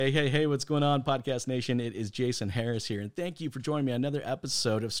Hey, what's going on, Podcast Nation? It is Jason Harris here, and thank you for joining me on another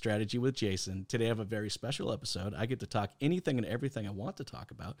episode of Strategy with Jason. Today I have a very special episode. I get to talk anything and everything I want to talk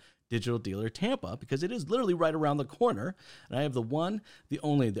about Digital Dealer Tampa, because it is literally right around the corner, and I have the one, the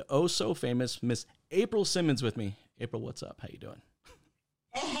only, the oh-so-famous Miss April Simmons with me. April, what's up? How you doing?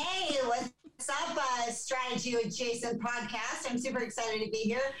 Hey, what's up, Strategy with Jason podcast. I'm super excited to be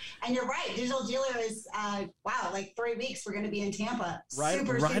here. And you're right, Digital Dealer is, like 3 weeks we're going to be in Tampa. Right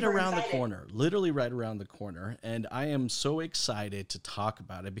around the corner, literally right around the corner. And I am so excited to talk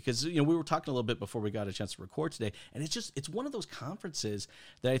about it because, we were talking a little bit before we got a chance to record today. And it's one of those conferences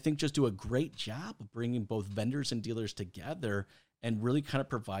that I think just do a great job of bringing both vendors and dealers together and really kind of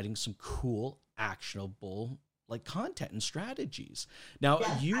providing some cool, actionable content and strategies. Now,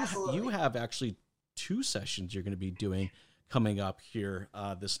 yes, you have actually 2 sessions you're going to be doing coming up here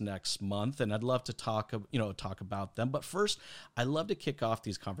this next month, and I'd love to talk about them. But first, I love to kick off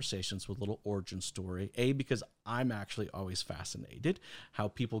these conversations with a little origin story. Because I'm actually always fascinated how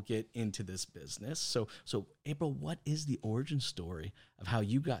people get into this business. So April, what is the origin story of how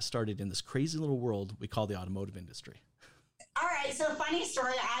you got started in this crazy little world we call the automotive industry? All right. So funny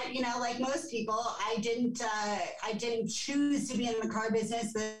story. Like most people, I didn't choose to be in the car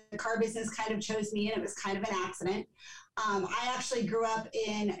business. The car business kind of chose me, and it was kind of an accident. I actually grew up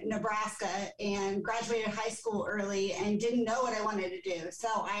in Nebraska and graduated high school early and didn't know what I wanted to do. So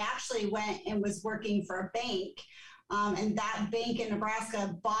I actually went and was working for a bank. And that bank in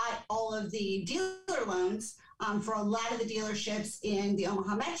Nebraska bought all of the dealer loans for a lot of the dealerships in the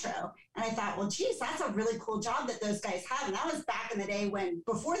Omaha Metro. And I thought, well, geez, that's a really cool job that those guys have. And that was back in the day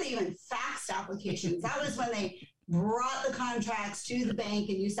before they even faxed applications. That was when they brought the contracts to the bank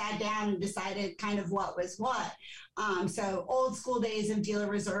and you sat down and decided kind of what was what. So old school days of dealer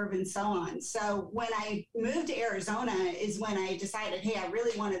reserve and so on. So when I moved to Arizona is when I decided, hey, I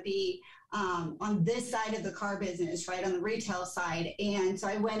really want to be on this side of the car business, right, on the retail side. And so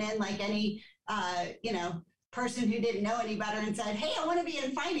I went in like any, person who didn't know any better and said, hey, I want to be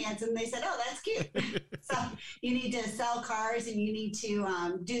in finance. And they said, oh, that's cute. So you need to sell cars and you need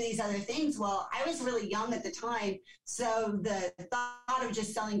to do these other things. Well, I was really young at the time. So the thought of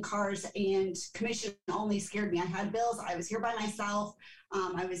just selling cars and commission only scared me. I had bills. I was here by myself.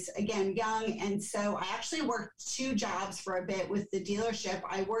 I was, again, young. And so I actually worked 2 jobs for a bit with the dealership.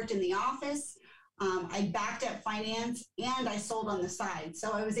 I worked in the office. I backed up finance and I sold on the side.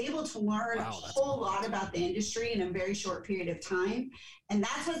 So I was able to learn a whole lot about the industry in a very short period of time. And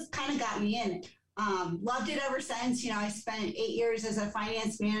that's what's kind of got me in it. Loved it ever since. I spent 8 years as a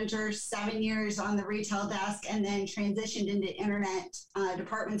finance manager, 7 years on the retail desk, and then transitioned into internet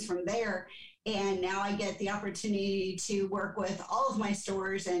departments from there. And now I get the opportunity to work with all of my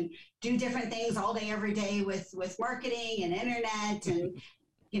stores and do different things all day, every day with marketing and internet and,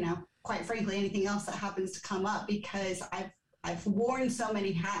 quite frankly, anything else that happens to come up, because I've worn so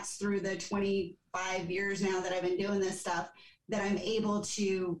many hats through the 25 years now that I've been doing this stuff that I'm able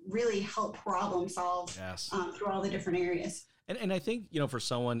to really help problem solve through all the different areas. And I think, for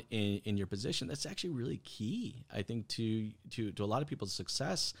someone in your position, that's actually really key, I think, to a lot of people's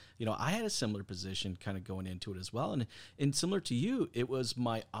success. I had a similar position kind of going into it as well. And similar to you, it was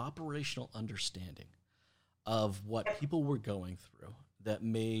my operational understanding of what people were going through that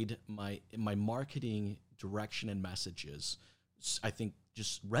made my marketing direction and messages, I think,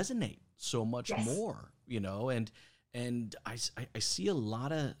 just resonate so much more, and I see a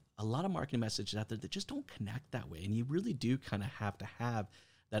lot of marketing messages out there that just don't connect that way. And you really do kind of have to have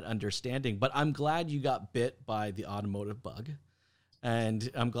that understanding. But I'm glad you got bit by the automotive bug. And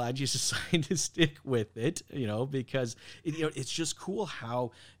I'm glad you decided to stick with it, because it's just cool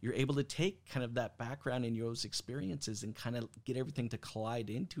how you're able to take kind of that background in those experiences and kind of get everything to collide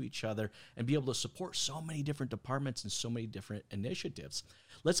into each other and be able to support so many different departments and so many different initiatives.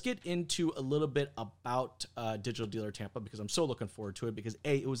 Let's get into a little bit about Digital Dealer Tampa, because I'm so looking forward to it, because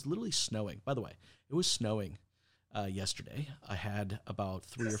it was literally snowing. By the way, it was snowing yesterday. I had about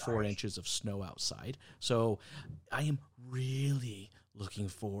 3 or 4 inches of snow outside. So I am really looking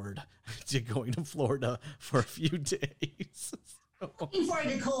forward to going to Florida for a few days. Looking forward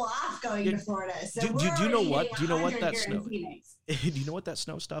to cool off going to Florida. So do you know what? Do you know what that snow? Do you know what that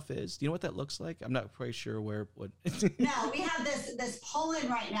snow stuff is? Do you know what that looks like? I'm not quite sure what. No, we have this pollen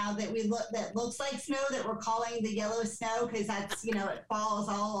right now that looks like snow that we're calling the yellow snow, because that's it falls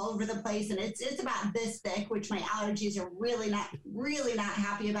all over the place, and it's about this thick, which my allergies are really not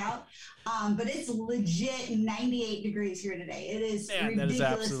happy about. But it's legit 98 degrees here today. It is ridiculously that is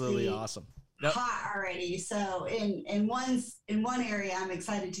absolutely awesome. Hot already. So in one area, I'm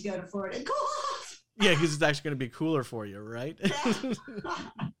excited to go to Florida. Go off. Yeah, because it's actually going to be cooler for you, right?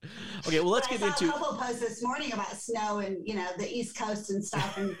 Okay, well, let's get into. I saw a couple posts this morning about snow and the East Coast and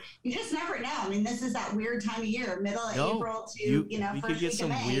stuff, and you just never know. I mean, this is that weird time of year, middle of April to we could get some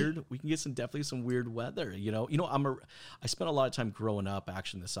weird. We can get definitely some weird weather. I spent a lot of time growing up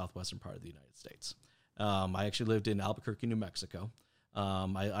actually in the southwestern part of the United States. I actually lived in Albuquerque, New Mexico.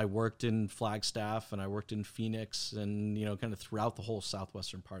 I worked in Flagstaff and I worked in Phoenix and, kind of throughout the whole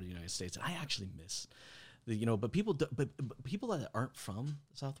southwestern part of the United States. And I actually miss but people that aren't from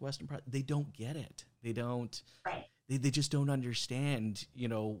the southwestern part, they don't get it. They don't, right. They just don't understand,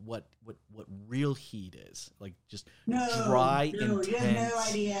 what real heat is. Like just intense, you have no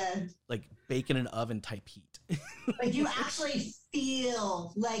idea. Like bake in an oven type heat. Like you actually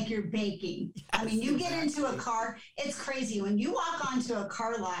feel like you're baking. Yes, I mean, you get into a car, it's crazy. When you walk onto a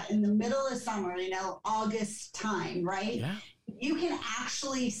car lot in the middle of summer, August time, right? Yeah. You can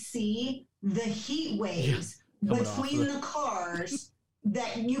actually see the heat waves between the cars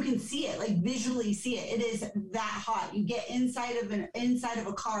that you can see it, like visually see it. It is that hot. You get inside of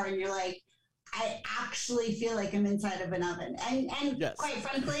a car and you're like, I actually feel like I'm inside of an oven. And yes. Quite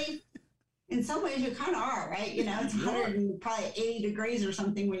frankly, in some ways you kind of are, right? It's 180 degrees or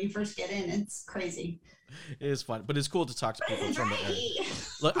something when you first get in. It's crazy. It is fun, but it's cool to talk to people from the area.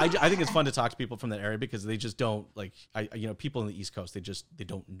 Look, I think it's fun to talk to people from that area because they just don't people in the East Coast, they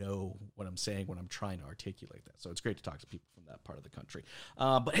don't know what I'm saying when I'm trying to articulate that. So it's great to talk to people from that part of the country.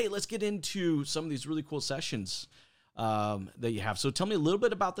 But hey, let's get into some of these really cool sessions that you have. So tell me a little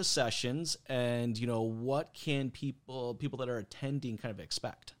bit about the sessions and, what can people that are attending kind of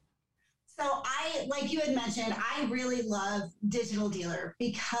expect? So like you had mentioned, I really love Digital Dealer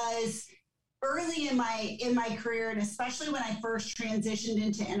because early in my career, and especially when I first transitioned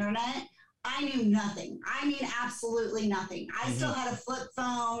into internet, I knew nothing. I mean, absolutely nothing. I still had a flip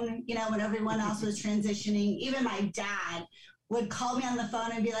phone, when everyone else was transitioning. Even my dad would call me on the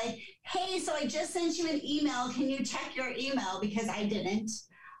phone and be like, hey, so I just sent you an email. Can you check your email? Because I didn't.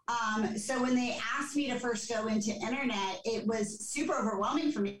 So when they asked me to first go into internet, it was super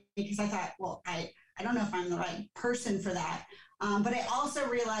overwhelming for me because I thought, well, I don't know if I'm the right person for that. But I also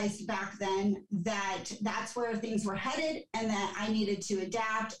realized back then that that's where things were headed and that I needed to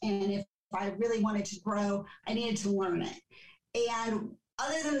adapt. And if I really wanted to grow, I needed to learn it. And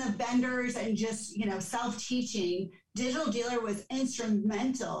other than the vendors and just, self-teaching, Digital Dealer was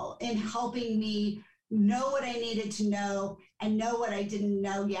instrumental in helping me know what I needed to know and know what I didn't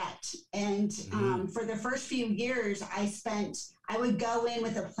know yet. And for the first few years I would go in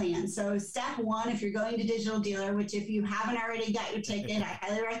with a plan. So step one, if you're going to Digital Dealer, which if you haven't already got your ticket, I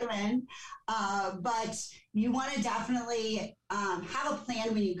highly recommend, but you want to definitely have a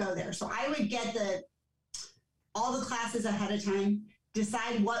plan when you go there. So I would get all the classes ahead of time,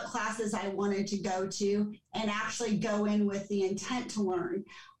 decide what classes I wanted to go to, and actually go in with the intent to learn.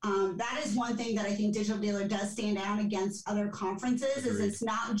 That is one thing that I think Digital Dealer does stand out against other conferences. Is it's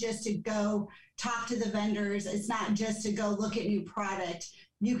not just to go talk to the vendors. It's not just to go look at new product.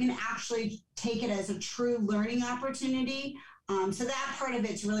 You can actually take it as a true learning opportunity. So that part of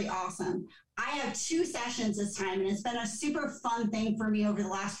it's really awesome. I have 2 sessions this time, and it's been a super fun thing for me over the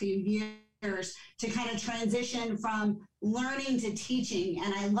last few years to kind of transition from learning to teaching.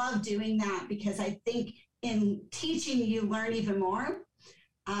 And I love doing that because I think in teaching, you learn even more.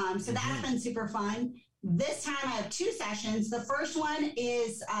 So that's been super fun. This time I have 2 sessions. The first one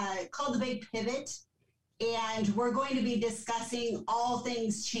is called The Big Pivot. And we're going to be discussing all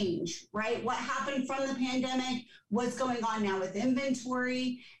things change, right? What happened from the pandemic, what's going on now with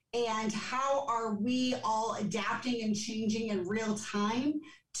inventory, and how are we all adapting and changing in real time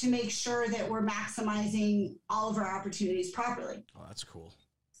to make sure that we're maximizing all of our opportunities properly. Oh, that's cool.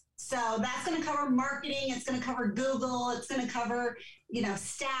 So that's going to cover marketing. It's going to cover Google. It's going to cover,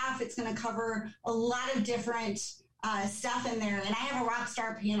 staff. It's going to cover a lot of different stuff in there. And I have a rock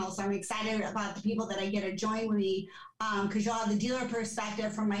star panel, so I'm excited about the people that I get to join with me because you'll have the dealer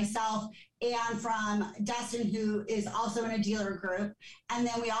perspective from myself and from Dustin, who is also in a dealer group. And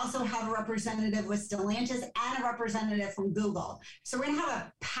then we also have a representative with Stellantis and a representative from Google. So we're going to have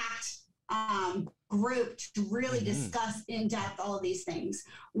a packed group to really discuss in depth all of these things.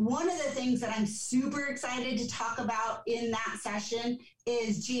 One of the things that I'm super excited to talk about in that session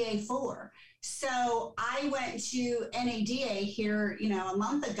is GA4. So I went to NADA here, a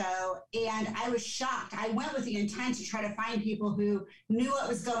month ago, and I was shocked. I went with the intent to try to find people who knew what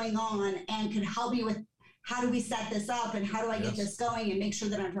was going on and could help me with how do we set this up and how do I get this going and make sure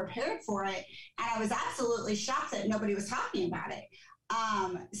that I'm prepared for it. And I was absolutely shocked that nobody was talking about it.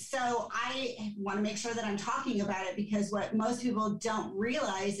 So I want to make sure that I'm talking about it, because what most people don't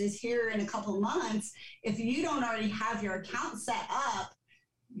realize is here in a couple of months, if you don't already have your account set up,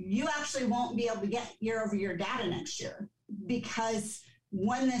 you actually won't be able to get year-over-year data next year, because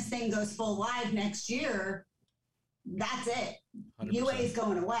when this thing goes full live next year, that's it. 100%. UA is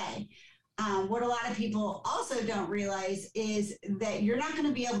going away. What a lot of people also don't realize is that you're not going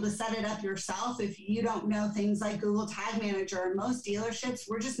to be able to set it up yourself if you don't know things like Google Tag Manager. And most dealerships,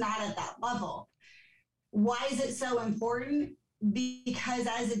 we're just not at that level. Why is it so important? Because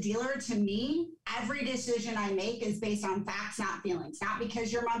as a dealer, to me, every decision I make is based on facts, not feelings. Not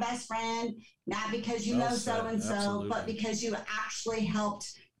because you're my best friend, not because you know so-and-so, but because you actually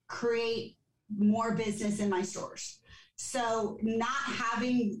helped create more business in my stores. So not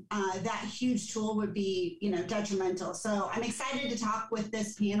having that huge tool would be, detrimental. So I'm excited to talk with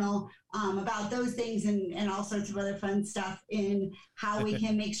this panel about those things and all sorts of other fun stuff in how we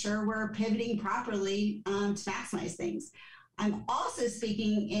can make sure we're pivoting properly to maximize things. I'm also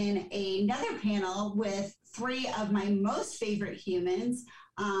speaking in another panel with three of my most favorite humans,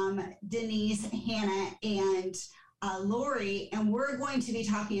 Denise, Hannah, and Lori, and we're going to be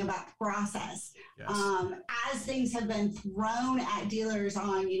talking about process. Yes. As things have been thrown at dealers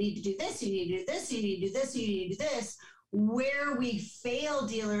on, you need to do this, you need to do this, you need to do this, you need to do this. Where we fail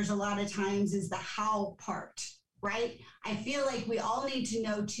dealers a lot of times is the how part, right? I feel like we all need to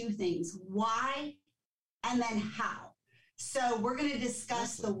know two things, why and then how. So we're going to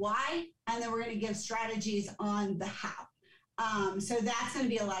discuss the why, and then we're going to give strategies on the how. So that's going to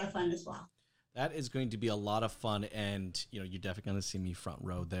be a lot of fun as well. That is going to be a lot of fun, and you're definitely going to see me front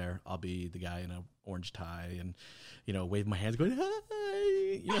row there. I'll be the guy in an orange tie and wave my hands, going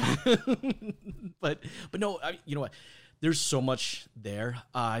hi. But no, you know what? There's so much there.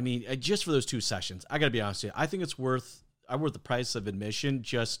 Just for those two sessions, I got to be honest with you. I think it's worth the price of admission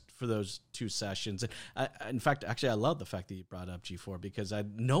just for those two sessions. In fact, actually, I love the fact that you brought up G4, because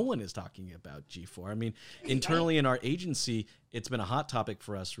no one is talking about G4. Internally in our agency, it's been a hot topic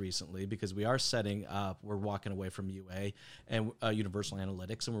for us recently, because we are setting up, we're walking away from UA and Universal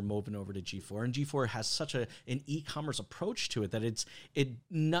Analytics, and we're moving over to G4. And G4 has such an e-commerce approach to it that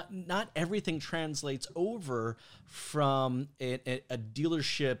not everything translates over from a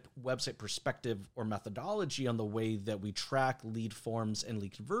dealership website perspective or methodology on the way that we track lead forms and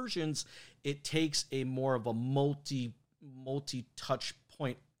lead conversions. It takes a more of a multi-touch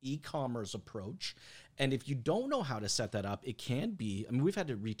point e-commerce approach. And if you don't know how to set that up, it can be, we've had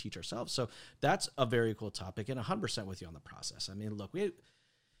to reteach ourselves. So that's a very cool topic, and 100% with you on the process. Look,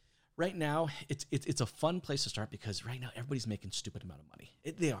 right now, it's a fun place to start, because right now everybody's making stupid amount of money.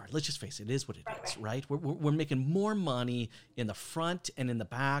 They are. Let's just face it. It is what it is, right? We're making more money in the front and in the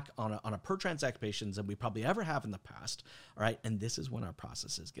back on a per transaction basis than we probably ever have in the past. All right, and this is when our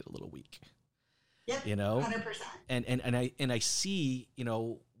processes get a little weak. Yep, 100%. And I see,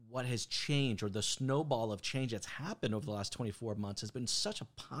 what has changed, or the snowball of change that's happened over the last 24 months has been such a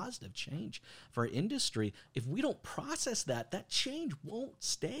positive change for our industry. If we don't process that change won't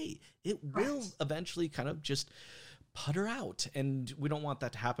stay. It will eventually kind of just putter out, and we don't want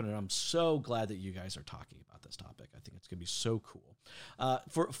that to happen. And I'm so glad that you guys are talking about this topic. I think it's going to be so cool.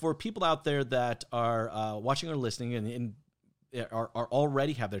 For people out there that are watching or listening and are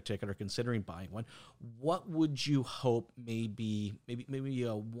already have their ticket or considering buying one, what would you hope maybe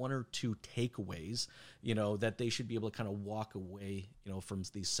one or two takeaways, that they should be able to kind of walk away, from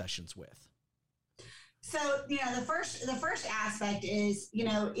these sessions with? So, the first aspect is,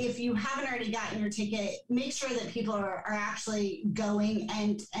 if you haven't already gotten your ticket, make sure that people are actually going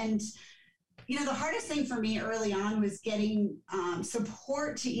and the hardest thing for me early on was getting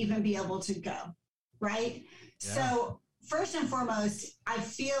support to even be able to go, right? Yeah. So first and foremost, I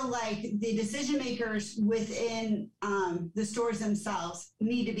feel like the decision makers within the stores themselves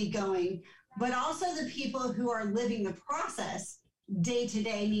need to be going, but also the people who are living the process day to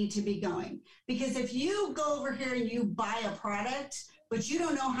day need to be going. Because if you go over here and you buy a product, but you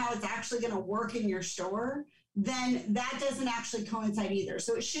don't know how it's actually going to work in your store, then that doesn't actually coincide either.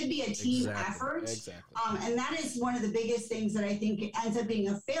 So it should be a team effort. Exactly. And that is one of the biggest things that I think ends up being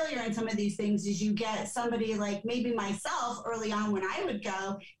a failure in some of these things is you get somebody like maybe myself early on when I would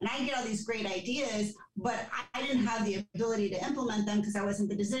go and I get all these great ideas, but I didn't have the ability to implement them because I wasn't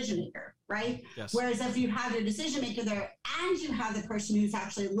the decision maker, right? Yes. Whereas if you have a decision maker there and you have the person who's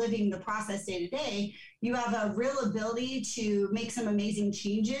actually living the process day to day, you have a real ability to make some amazing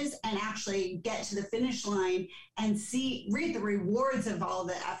changes and actually get to the finish line and reap the rewards of all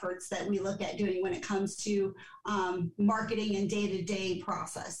the efforts that we look at doing when it comes to marketing and day-to-day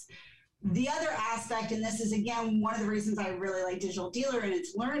process. The other aspect, and this is again one of the reasons I really like Digital Dealer and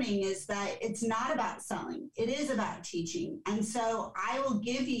its learning, is that it's not about selling, it is about teaching. And so I will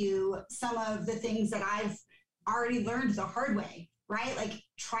give you some of the things that I've already learned the hard way, right? Like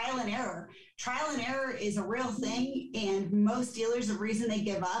trial and error. Trial and error is a real thing. And most dealers, the reason they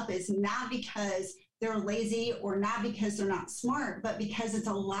give up is not because they're lazy or not because they're not smart, but because it's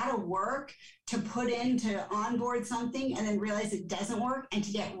a lot of work to put in to onboard something and then realize it doesn't work and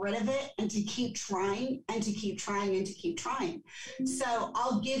to get rid of it and to keep trying and to keep trying and to keep trying. So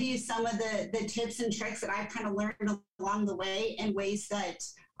I'll give you some of the tips and tricks that I've kind of learned along the way in ways that,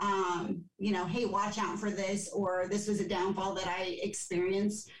 hey, watch out for this, or this was a downfall that I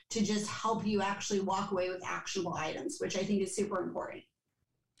experienced, to just help you actually walk away with actionable items, which I think is super important.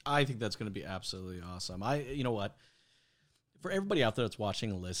 I think that's going to be absolutely awesome. You know what, for everybody out there that's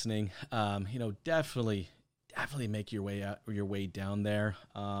watching and listening, definitely make your way down there.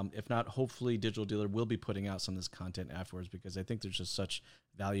 If not, hopefully Digital Dealer will be putting out some of this content afterwards, because I think there's just such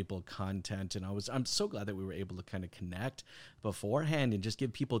valuable content. And I'm so glad that we were able to kind of connect beforehand and just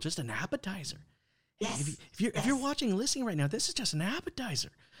give people just an appetizer. Yes. If you're watching and listening right now, this is just an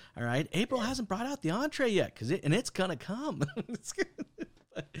appetizer. All right. April hasn't brought out the entree yet, and it's going to come.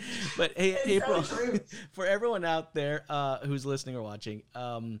 But hey, it's April, so for everyone out there who's listening or watching,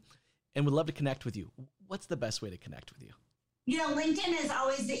 and would love to connect with you, what's the best way to connect with you? LinkedIn is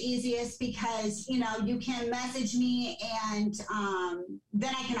always the easiest because, you can message me and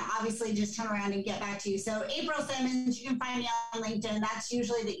then I can obviously just turn around and get back to you. So April Simmons, you can find me on LinkedIn. That's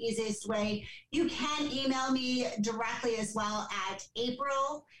usually the easiest way. You can email me directly as well at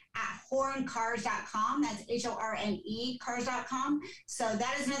april@horncars.com. That's HORNE cars.com. So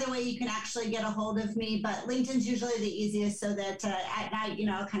that is another way you can actually get a hold of me. But LinkedIn's usually the easiest, so that at night,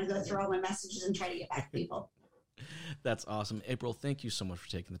 I'll kind of go through all my messages and try to get back to people. That's awesome. April, thank you so much for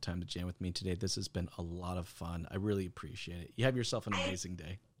taking the time to jam with me today. This has been a lot of fun. I really appreciate it. You have yourself an amazing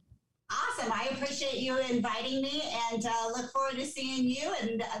day. Awesome. I appreciate you inviting me, and look forward to seeing you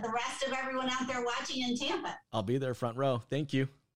and the rest of everyone out there watching in Tampa. I'll be there front row. Thank you.